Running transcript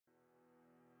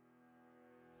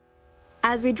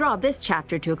As we draw this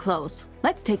chapter to a close,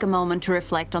 let's take a moment to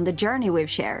reflect on the journey we've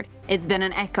shared. It's been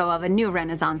an echo of a new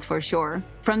renaissance for sure.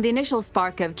 From the initial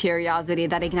spark of curiosity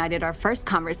that ignited our first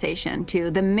conversation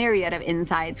to the myriad of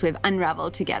insights we've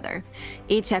unraveled together,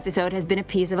 each episode has been a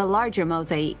piece of a larger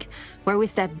mosaic where we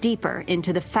step deeper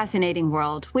into the fascinating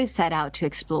world we've set out to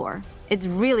explore. It's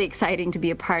really exciting to be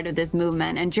a part of this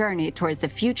movement and journey towards the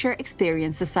future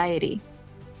experience society.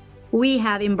 We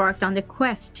have embarked on the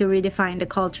quest to redefine the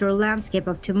cultural landscape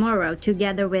of tomorrow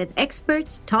together with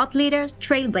experts, thought leaders,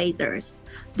 trailblazers,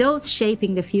 those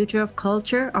shaping the future of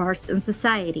culture, arts, and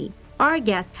society. Our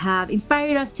guests have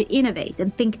inspired us to innovate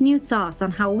and think new thoughts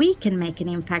on how we can make an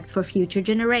impact for future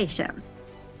generations.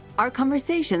 Our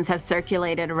conversations have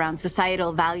circulated around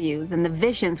societal values and the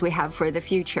visions we have for the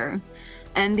future,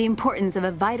 and the importance of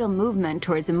a vital movement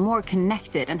towards a more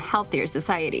connected and healthier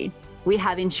society. We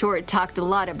have, in short, talked a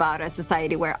lot about a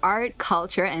society where art,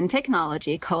 culture, and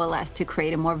technology coalesce to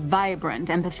create a more vibrant,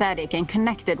 empathetic, and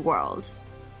connected world.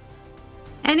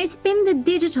 And it's been the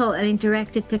digital and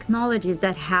interactive technologies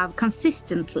that have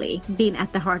consistently been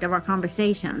at the heart of our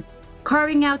conversations,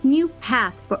 carving out new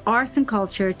paths for arts and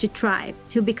culture to thrive,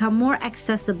 to become more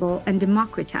accessible and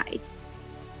democratized.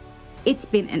 It's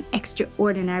been an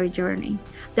extraordinary journey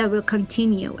that will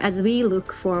continue as we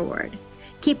look forward.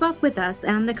 Keep up with us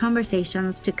and the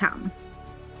conversations to come.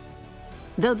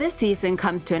 Though this season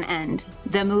comes to an end,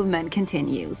 the movement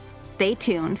continues. Stay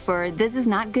tuned for This Is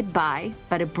Not Goodbye,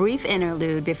 but a brief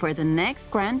interlude before the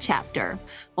next grand chapter,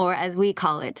 or as we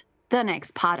call it, the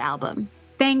next pod album.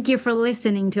 Thank you for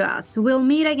listening to us. We'll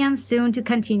meet again soon to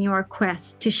continue our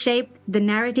quest to shape the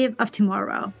narrative of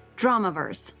tomorrow.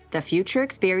 Dramaverse, the Future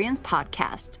Experience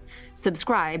podcast.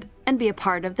 Subscribe and be a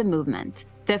part of the movement.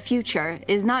 The future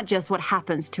is not just what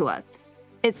happens to us,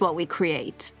 it's what we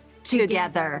create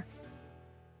together.